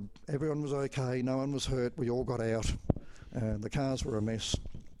all good. Everyone was okay. No one was hurt. We all got out. The cars were a mess.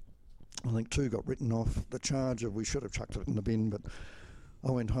 I think 2 got written off. The Charger, we should have chucked it in the bin, but I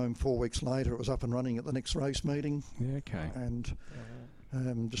went home 4 weeks later. It was up and running at the next race meeting. Yeah, okay.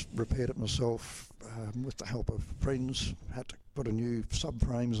 And just repaired it myself with the help of friends. Had to put a new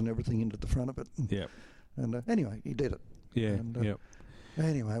subframes and everything into the front of it. And anyway, he did it. Yeah, and,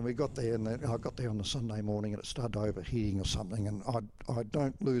 Anyway, we got there, and I got there on the Sunday morning, and it started overheating or something. And I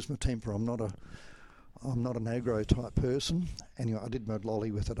don't lose my temper. I'm not an aggro type person. Anyway, I did my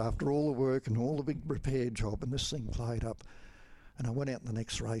lolly with it after all the work and all the big repair job, and this thing played up. And I went out in the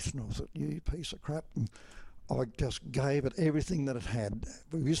next race, and I was like, you piece of crap. And I just gave it everything that it had.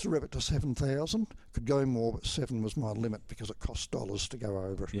 We used to rev it to 7,000. Could go more, but 7 was my limit because it cost dollars to go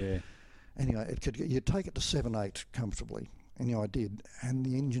over it. Yeah. Anyway, you'd take it to 7.8 comfortably. And I did, and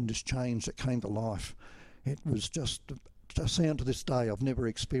the engine just changed. It came to life. It was just a sound to this day I've never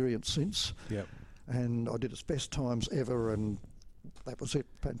experienced since. Yep. And I did its best times ever, and that was it.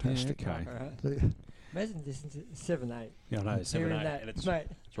 Fantastic. Yeah, okay. Imagine this is 7.8. Yeah, I know, 7.8, and it's right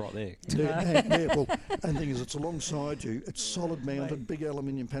there. Well, and the thing is, it's alongside you. It's solid mounted, big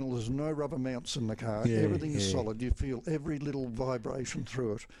aluminium panel. There's no rubber mounts in the car. Everything is solid. You feel every little vibration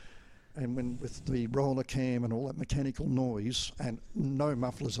through it. And when with the roller cam and all that mechanical noise, and no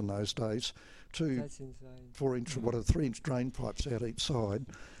mufflers in those days, 2 4-inch, 3-inch drain pipes out each side,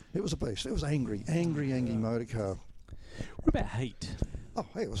 it was a beast. It was angry motor car. What about heat? Oh,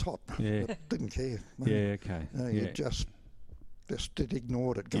 hey, it was hot. Yeah. Didn't care. Yeah, okay. You just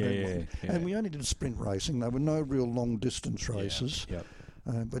ignored it. And we only did sprint racing. There were no real long distance races. Yep.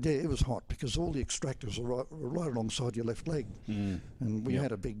 But yeah, it was hot because all the extractors were right alongside your left leg. And we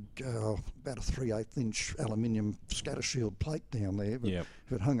had a big, about a 3/8 inch aluminium scatter shield plate down there. But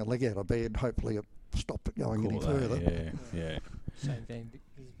if it hung a leg out of bed, hopefully it stopped it going any further. Yeah. Same thing.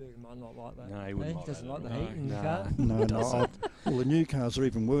 Gisberger might not like that. No, he wouldn't like doesn't that like at the all. heat in the No. car. No. Well, the new cars are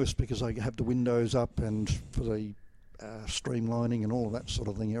even worse because they have the windows up and for the streamlining and all of that sort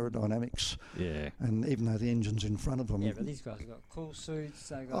of thing, aerodynamics. Yeah. And even though the engine's in front of them. Yeah, but these guys have got cool suits,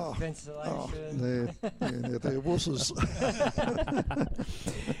 they've got ventilation. They're wusses.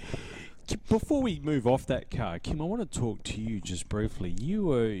 Before we move off that car, Kim, I want to talk to you just briefly.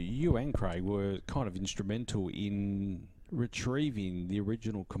 You and Craig were kind of instrumental in retrieving the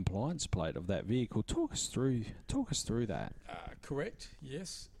original compliance plate of that vehicle. Talk us through that. Correct.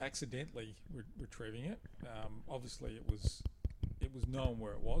 Yes, accidentally retrieving it. Obviously, it was known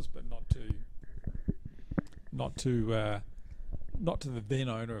where it was, but not to the then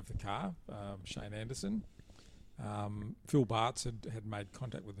owner of the car, Shane Anderson. Phil Bartz had made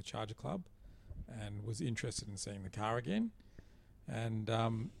contact with the Charger Club and was interested in seeing the car again, and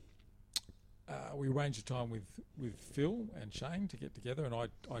we arranged a time with Phil and Shane to get together, and I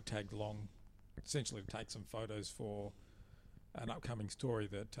tagged along essentially to take some photos for an upcoming story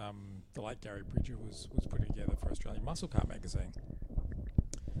that the late Gary Bridger was putting together for Australian Muscle Car magazine.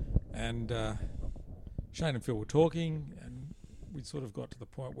 And Shane and Phil were talking, and we sort of got to the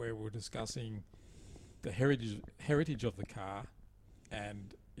point where we were discussing the heritage of the car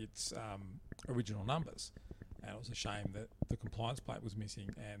and its original numbers. And it was a shame that the compliance plate was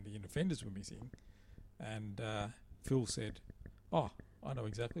missing and the inner fenders were missing. And Phil said, "Oh, I know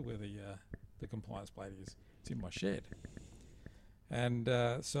exactly where the compliance plate is. It's in my shed." And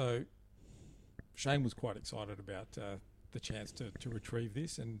so Shane was quite excited about the chance to retrieve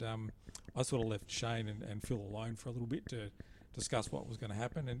this, and I sort of left Shane and Phil alone for a little bit to discuss what was going to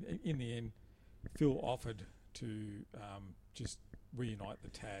happen. And in the end, Phil offered to just reunite the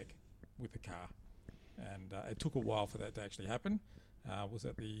tag with the car, and it took a while for that to actually happen. Was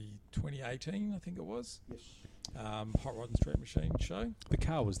that the 2018, I think it was? Yes. Hot Rod and Street Machine show. The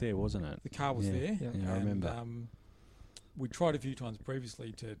car was there, wasn't it? The car was there. Yeah, I remember. We tried a few times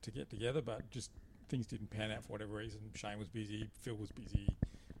previously to get together, but just things didn't pan out for whatever reason. Shane was busy, Phil was busy,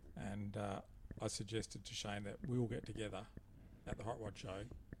 and I suggested to Shane that we all get together at the Hot Rod show,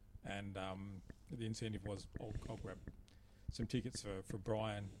 and the incentive was I'll grab some tickets for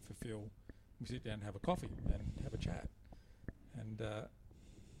Brian, for Phil. We sit down and have a coffee and have a chat. And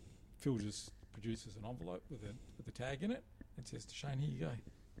Phil just produces an envelope with a tag in it and says to Shane, "Here you go."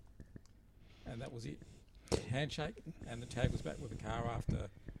 And that was it. Handshake, and the tag was back with the car after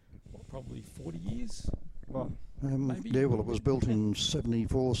probably 40 years. Well, maybe. Yeah, well, it was built in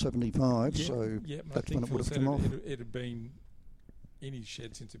 74, 75, so that's when it would have come off. It had been in his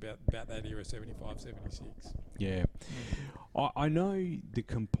shed since about that era, 75, 76. Yeah. I know the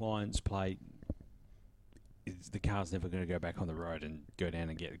compliance plate, the car's never going to go back on the road and go down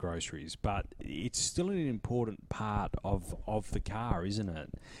and get groceries, but it's still an important part of the car, isn't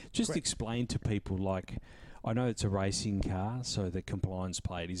it? Just Correct. explain to people, like, I know it's a racing car, so the compliance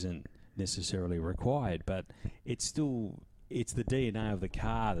plate isn't necessarily required, but it's the DNA of the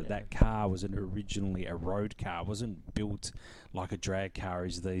car, that car was originally a road car. It wasn't built like a drag car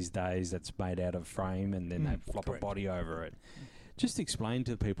is these days, that's made out of frame and then they flop correct. a body over it. Just explain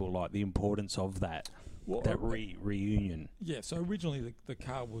to people, like, the importance of that. Well, That reunion. Yeah, so originally the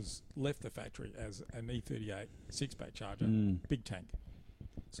car was left the factory as an E38 six-back Charger, big tank.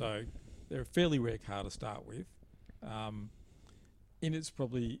 So they're a fairly rare car to start with. In its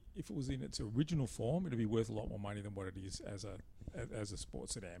probably, if it was in its original form, it'd be worth a lot more money than what it is as a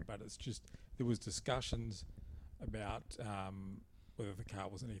sports sedan. But it's just, there was discussions about whether the car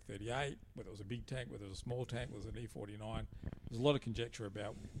was an E38, whether it was a big tank, whether it was a small tank, whether it was an E49. There's a lot of conjecture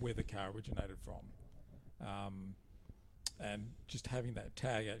about where the car originated from. And just having that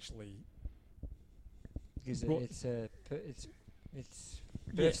tag actually because brought- it's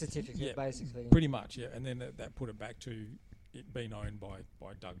birth certificate basically. pretty much, yeah. And then that put it back to it being owned by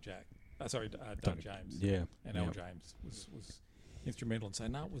Doug James. Yeah. And Al James was instrumental in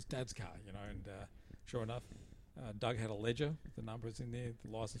saying, no, it was Dad's car, and sure enough, Doug had a ledger with the numbers in there,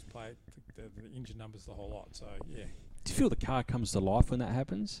 the license plate, the engine numbers, the whole lot. So, yeah. Do you feel the car comes to life when that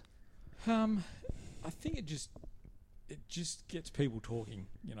happens? I think it just gets people talking,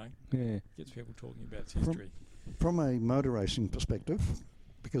 Yeah. Gets people talking about its history. From a motor racing perspective,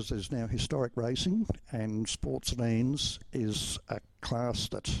 because there's now historic racing and sports sedans is a class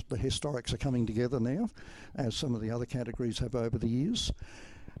that the historics are coming together now, as some of the other categories have over the years.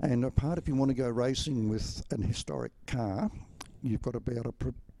 And a part, if you want to go racing with an historic car, you've got to be able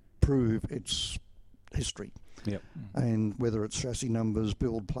to prove its history. Yep. And whether it's chassis numbers,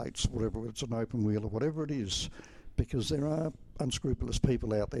 build plates, whatever, it's an open wheel or whatever it is, because there are unscrupulous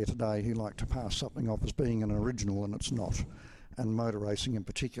people out there today who like to pass something off as being an original and it's not. And motor racing in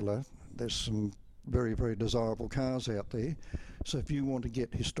particular, there's some very, very desirable cars out there. So if you want to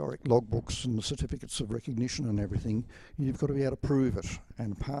get historic logbooks and the certificates of recognition and everything, you've got to be able to prove it.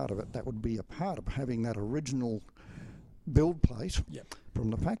 And part of it, that would be a part of having that original build plate from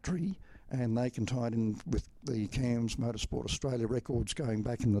the factory, and they can tie it in with the CAMS Motorsport Australia records going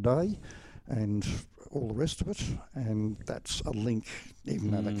back in the day and all the rest of it, and that's a link,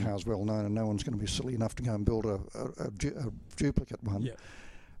 even though that car's well known and no one's going to be silly enough to go and build a duplicate one. Yep.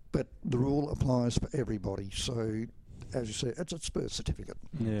 But the rule applies for everybody. So, as you say, it's a birth certificate.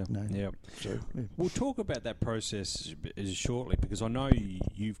 Yeah, No. yeah. So, yeah. We'll talk about that process shortly, because I know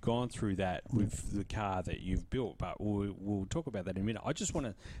you've gone through that with the car that you've built, but we'll talk about that in a minute. I just want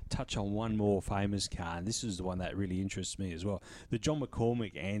to touch on one more famous car, and this is the one that really interests me as well, the John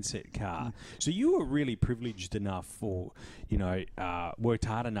McCormick Ansett car. So you were really privileged enough, or worked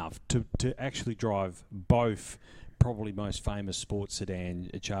hard enough to actually drive both probably most famous sports sedan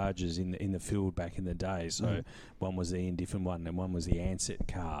Chargers in the field back in the day. So one was the Diffen one and one was the Ansett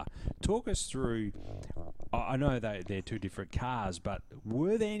car. Talk us through, I know they're two different cars, but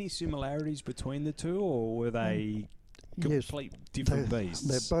were there any similarities between the two, or were they complete different beasts?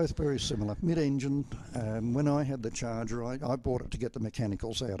 They're both very similar. Mid-engine. When I had the Charger, I bought it to get the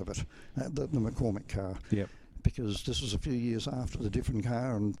mechanicals out of it, the McCormick car. Yep. Because this was a few years after the Diffen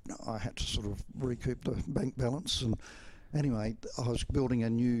car, and I had to sort of recoup the bank balance. And anyway, I was building a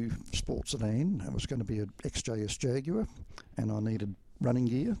new sports sedan. It was going to be an XJS Jaguar, and I needed running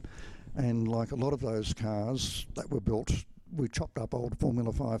gear. And like a lot of those cars that were built, we chopped up old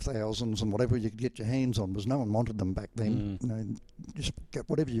Formula 5000s and whatever you could get your hands on, because no one wanted them back then. Just get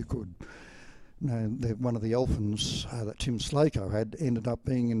whatever you could. One of the Elfins that Tim Slako had ended up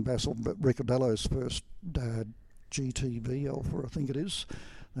being in Basil Riccardello's first GTV Alpha, I think it is,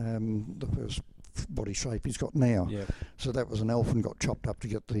 the first body shape he's got now. Yep. So that was an Elfin, got chopped up to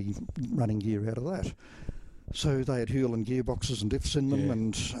get the running gear out of that. So they had Hewland gearboxes and diffs in them,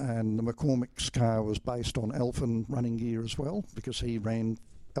 and the McCormick's car was based on Elfin running gear as well, because he ran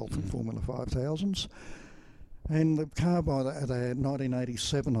Elfin Formula 5000s. And the car by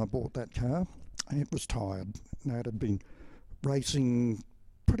 1987, I bought that car. It was tired. It had been racing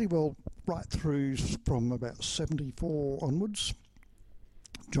pretty well right through from about 74 onwards.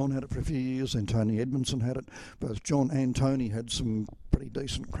 John had it for a few years, and Tony Edmondson had it. Both John and Tony had some pretty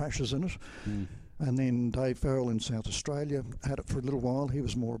decent crashes in it. And then Dave Farrell in South Australia had it for a little while. He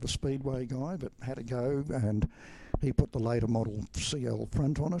was more of a speedway guy, but had a go, and he put the later model CL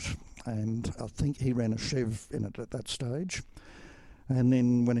front on it, and I think he ran a Chev in it at that stage. And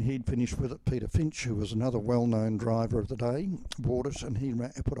then when he'd finished with it, Peter Finch, who was another well-known driver of the day, bought it, and he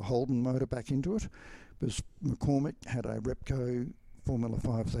put a Holden motor back into it, because McCormick had a Repco Formula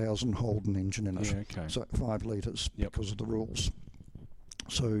 5000 Holden engine in it. So 5 litres because of the rules.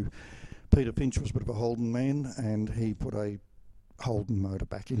 So Peter Finch was a bit of a Holden man, and he put a Holden motor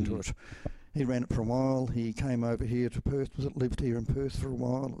back into it. He ran it for a while. He came over here to Perth with it, lived here in Perth for a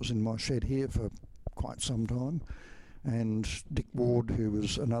while. It was in my shed here for quite some time. And Dick Ward, who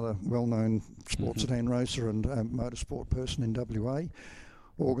was another well-known sports sedan racer and motorsport person in WA,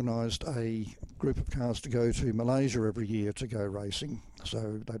 organised a group of cars to go to Malaysia every year to go racing.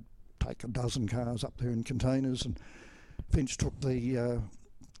 So they'd take a dozen cars up there in containers, and Finch took the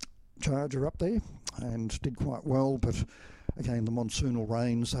Charger up there and did quite well, but again, the monsoonal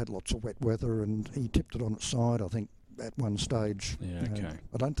rains had lots of wet weather, and he tipped it on its side, I think, at one stage.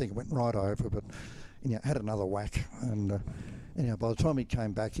 I don't think it went right over, but had another whack. And by the time he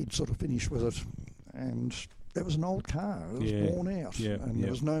came back, he'd sort of finished with it, and it was an old car. It was worn out, and there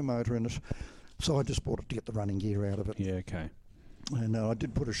was no motor in it. So I just bought it to get the running gear out of it. And I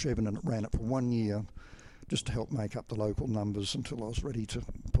did put a Chev in, and it ran it for 1 year, just to help make up the local numbers until I was ready to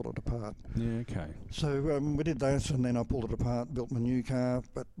pull it apart. So we did that, and then I pulled it apart, built my new car,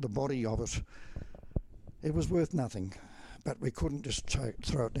 but the body of it was worth nothing. But we couldn't just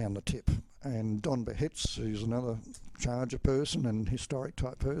throw it down the tip. And Don Behetz, who's another Charger person and historic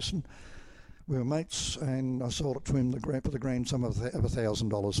type person, we were mates, and I sold it to him for the grand sum of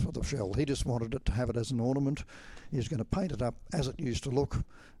 $1,000 for the shell. He just wanted it to have it as an ornament. He was going to paint it up as it used to look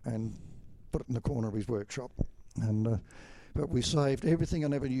and put it in the corner of his workshop. And but we saved everything I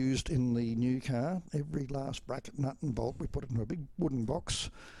never used in the new car, every last bracket, nut and bolt. We put it in a big wooden box,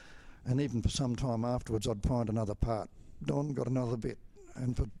 and even for some time afterwards I'd find another part. Don got another bit,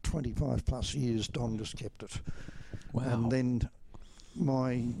 and for 25 plus years Don just kept it. Wow. And then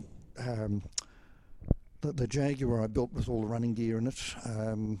my the Jaguar I built with all the running gear in it,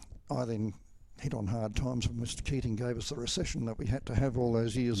 I then hit on hard times when Mr. Keating gave us the recession that we had to have all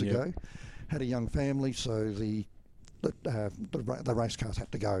those years ago. Had a young family, so the race cars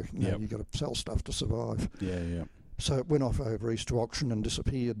had to go. You know, you've got to sell stuff to survive. So it went off over Easter auction and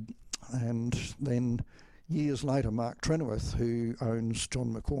disappeared. And then years later, Mark Trenoweth, who owns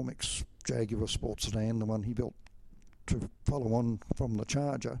John McCormicks' Jaguar Sports Sedan, the one he built to follow on from the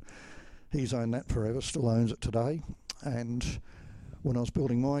Charger, he's owned that forever, still owns it today. And when I was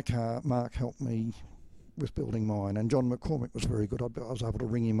building my car, Mark helped me with building mine. And John McCormick was very good. I was able to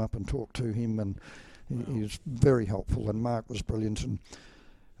ring him up and talk to him, and he was very helpful. And Mark was brilliant. And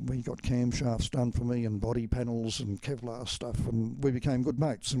we got camshafts done for me and body panels and Kevlar stuff, and we became good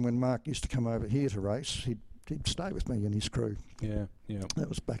mates. And when Mark used to come over here to race, he'd stay with me and his crew. That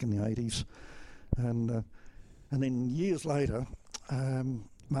was back in the 80s. And then years later,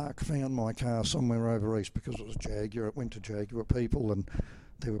 Mark found my car somewhere over east because it was Jaguar. It went to Jaguar people, and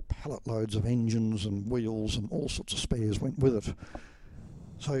there were pallet loads of engines and wheels and all sorts of spares went with it.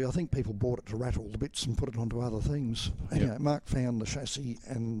 So I think people bought it to rattle the bits and put it onto other things. Anyway, Mark found the chassis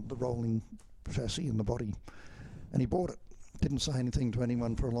and the rolling chassis and the body, and he bought it. Didn't say anything to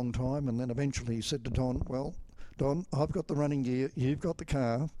anyone for a long time, and then eventually he said to Don, well, Don, I've got the running gear, you've got the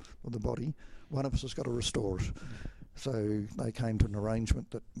car or the body, one of us has got to restore it. So they came to an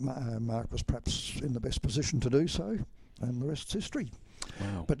arrangement that Mark was perhaps in the best position to do so, and the rest's history.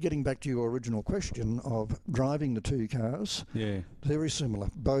 Wow. But getting back to your original question of driving the two cars, very similar.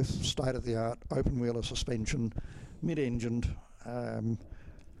 Both state-of-the-art, open-wheeler suspension, mid-engined.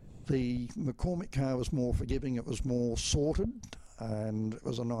 The McCormick car was more forgiving, it was more sorted, and it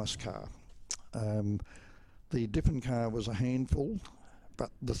was a nice car. The Diffen car was a handful,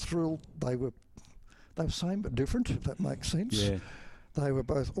 but the thrill, they were same but different, if that makes sense. They were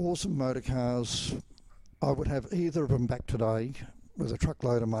both awesome motor cars. I would have either of them back today with a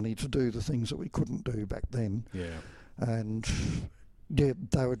truckload of money to do the things that we couldn't do back then. And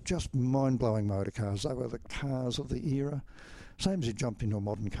they were just mind-blowing motor cars. They were the cars of the era. Same as you jumped into a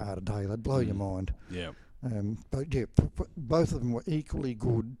modern car today, they'd blow your mind. But both of them were equally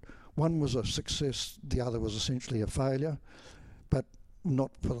good. One was a success, the other was essentially a failure, but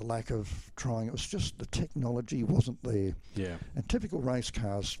not for the lack of trying. It was just the technology wasn't there. And typical race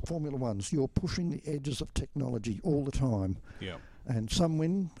cars, Formula Ones, you're pushing the edges of technology all the time. And some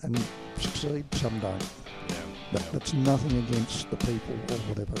win and succeed, some don't. That's nothing against the people or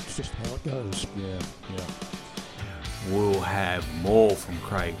whatever. It's just how it goes. We'll have more from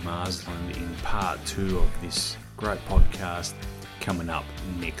Craig Marsland in part 2 of this great podcast coming up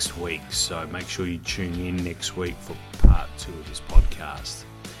next week. So make sure you tune in next week for part 2 of this podcast.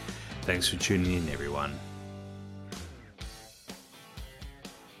 Thanks for tuning in, everyone.